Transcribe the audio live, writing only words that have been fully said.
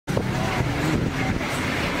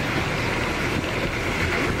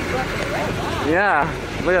Yeah,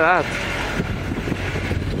 look at that.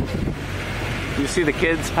 You see the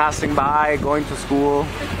kids passing by, going to school.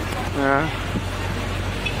 Yeah.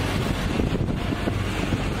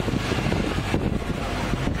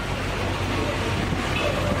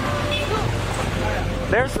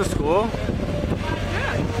 There's the school.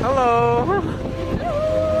 Hello.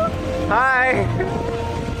 Hi.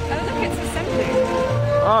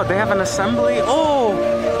 Oh, they have an assembly? Oh,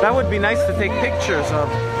 that would be nice to take pictures of.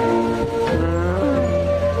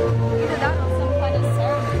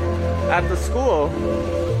 At the school.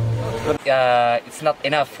 It's not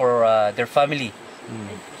enough for their family.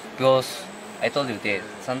 Because I told you that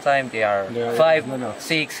sometimes they are 5,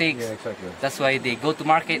 6. Yeah, exactly. That's why they go to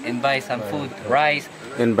market and buy some food, rice.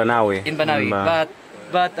 In Banaue. In Banaue.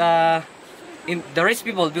 But in the rich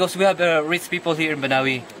people, because we have rich people here in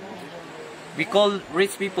Banaue. We call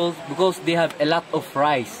rich people because they have a lot of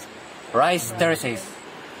rice. Rice terraces.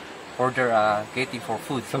 For their getting for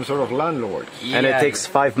food. Some sort of landlords. Yeah. And it takes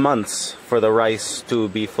 5 months for the rice to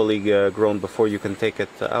be fully grown before you can take it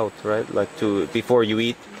out, right? Like before you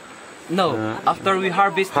eat. No, after we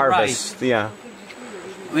harvest the rice, yeah.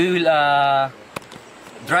 We will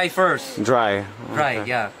dry first. Dry. Dry, Okay.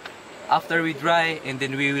 yeah. After we dry, and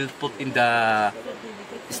then we will put in the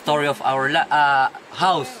story of our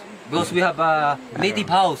house, because we have a native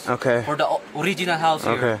house. Okay. For the original house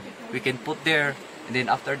here. Okay. We can put there, and then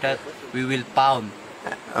after that we will pound.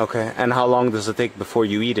 Okay. And how long does it take before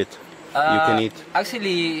you eat it? You can eat.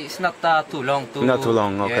 Actually, it's not too long. Not too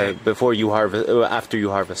long. Okay. Yeah. Before you harvest, after you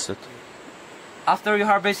harvest it. After you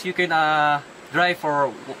harvest, you can dry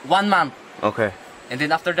for 1 month. Okay. And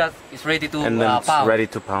then after that, it's ready to And then it's pound. ready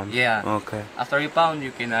to pound. Yeah. Okay. After you pound,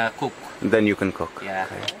 you can cook. And then you can cook. Yeah.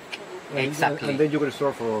 Okay. Exactly. And then you could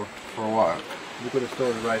store for a while. You could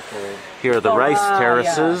store the rice for... Here are the rice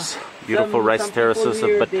terraces. Yeah. Beautiful rice terraces of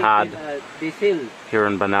BATAD here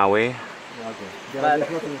in Banaue.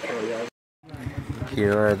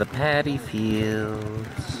 Here are the paddy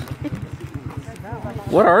fields.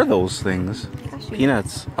 What are those things? Cashew.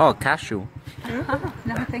 Peanuts. Oh, cashew.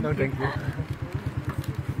 No, thank you.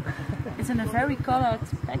 It's in a very colored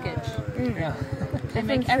package. Yeah. They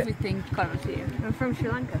make everything colored here. I'm from Sri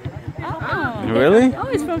Lanka. Oh. Really? Oh,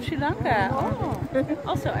 it's from Sri Lanka. Oh.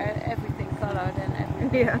 Also everything colored and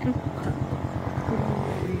everything. Yeah.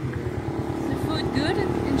 Is the food good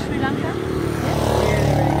in Sri Lanka?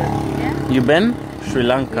 Yeah. You been? Sri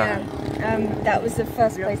Lanka. Yeah. That was the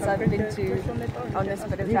first place I've been to on this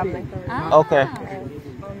bit of traveling. Ah. Okay.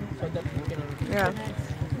 Yeah.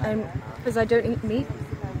 Because I don't eat meat,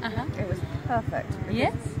 Uh-huh. it was perfect.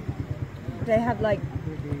 Yes. They have like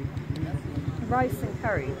rice and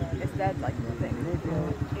curry is their like thing. And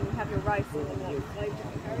you have your rice and then like 5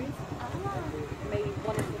 different curries. Maybe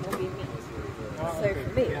one of them will be meat. So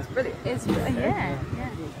for me, it's brilliant. It's yeah.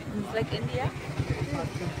 It's like India.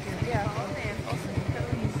 Yeah.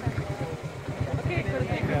 Okay.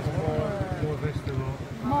 More vegetable.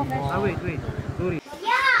 More vegetables. Ah, wait. Sorry.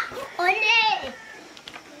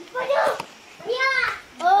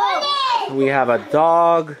 We have a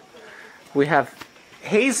dog. We have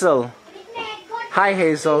Hazel. Hi,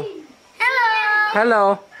 Hazel.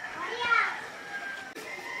 Hello.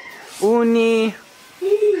 Uni.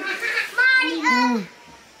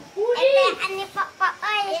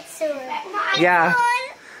 Yeah.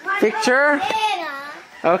 Picture?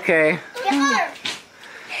 Okay.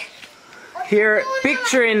 Here,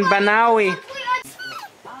 picture in Banaue.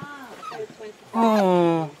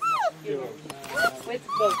 Oh.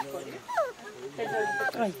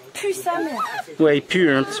 Pue sa mère. Ouais, il pue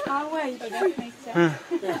un petit peu. Ah ouais,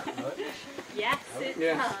 Yes,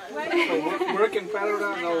 Work in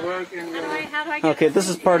Canada, no work in... how do I get Okay, this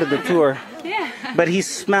is part of the tour. Yeah. But he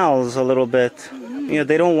smells a little bit. You know,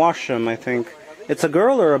 they don't wash him, I think. It's a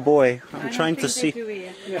girl or a boy? I'm trying to see.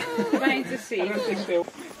 Trying to see.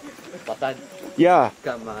 BATAD Yeah,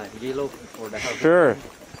 come yellow for the house. sure.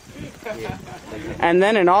 And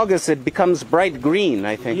then in August it becomes bright green,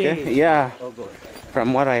 I think. Eh? Yeah, Oh, good.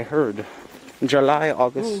 from what I heard. July,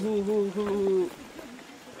 August. Who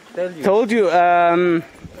tell you? Told you,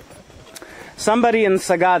 somebody in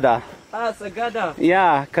Sagada. Ah, Sagada.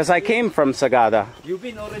 Yeah, because I came from Sagada. You've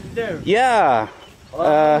been already there. Yeah,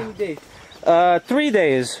 How many days? 3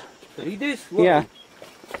 days. 3 days? Wow. Yeah,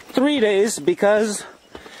 3 days because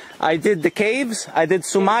I did the caves, I did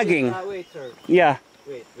sumaging. Wait, sir. Yeah,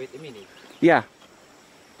 Wait a minute. yeah,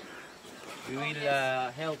 We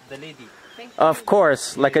will help the lady. of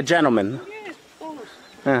course, like a gentleman.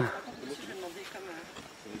 Yeah.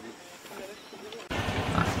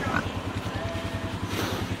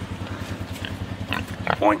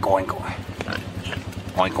 Oink, oink, oink.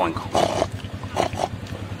 Oink, oink.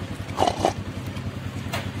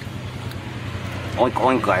 Oink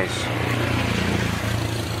oink, guys.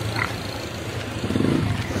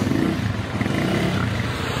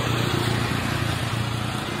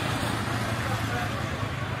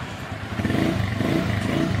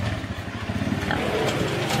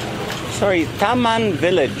 Sorry, Taman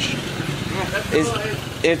Village.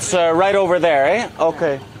 It's right over there, eh?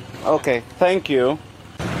 Okay. Okay, thank you.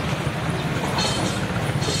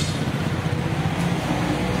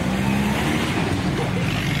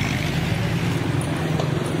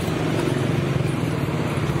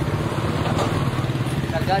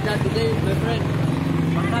 Today, my friend.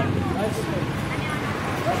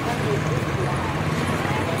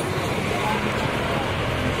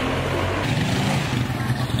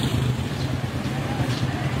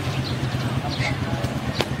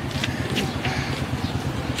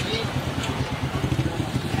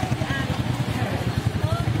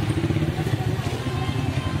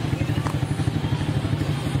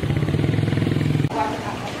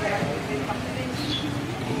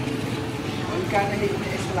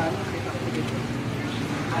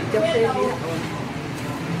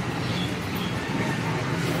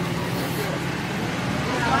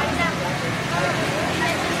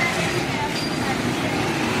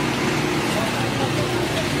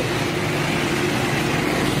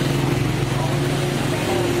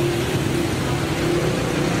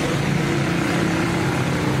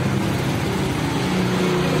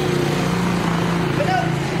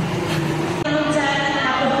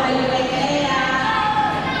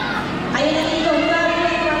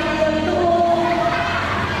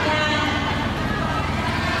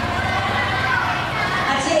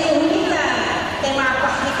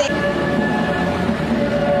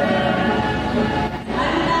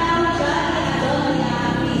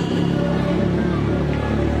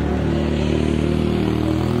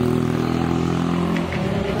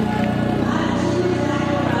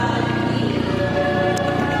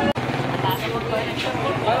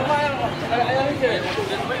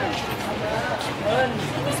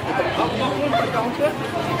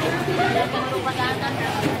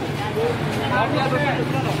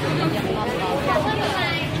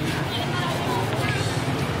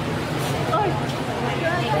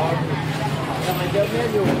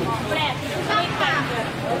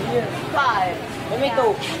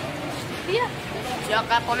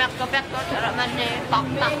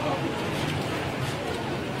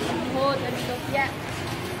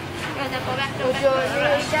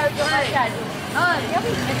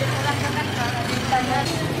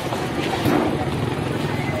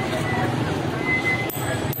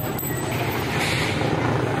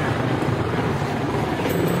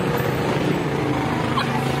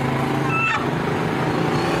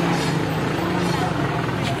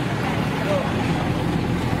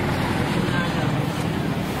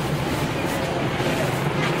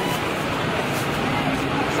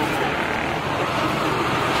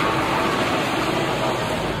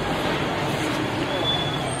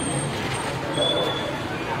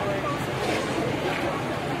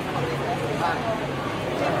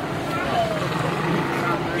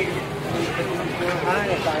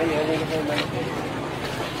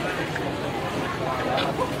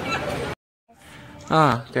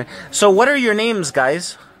 Ah, okay. So what are your names,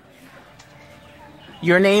 guys?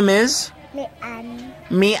 Your name is? Mian.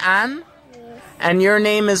 Mian? Yes. And your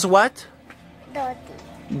name is what? Doti.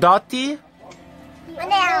 Dottie?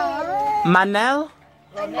 Manel. Manel?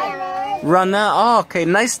 Manel. Rana? Oh, okay.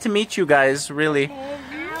 Nice to meet you guys, really.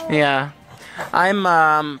 Yeah.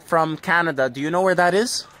 I'm from Canada. Do you know where that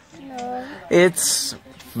is? No. It's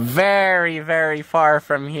very, very far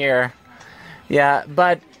from here. Yeah,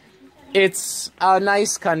 but it's a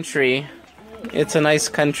nice country. It's a nice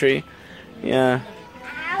country. Yeah.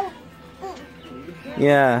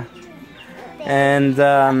 Yeah. And,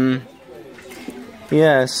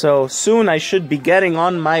 yeah, so soon I should be getting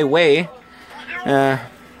on my way. Yeah.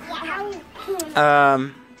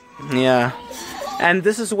 And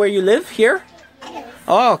this is where you live, here?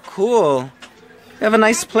 Oh, cool. You have a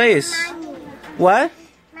nice place. What?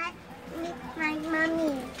 My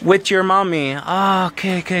mommy. With your mommy. Ah,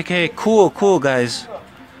 okay. Cool, guys.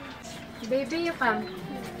 Baby, you come.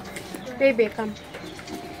 Baby, come.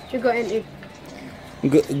 You go and eat.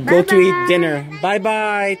 Go to eat dinner.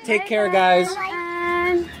 Bye-bye. Take care, guys.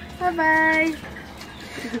 Bye-bye.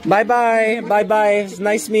 Bye-bye. It's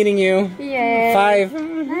nice meeting you. Yeah. 5.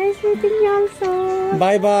 Nice meeting you also.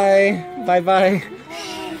 Bye-bye. Bye-bye.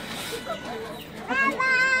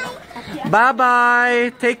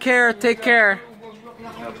 Bye-bye. Take care.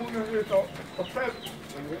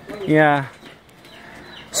 Yeah.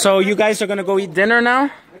 So you guys are gonna go eat dinner now?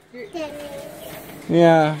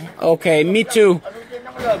 Yeah. Okay, me too.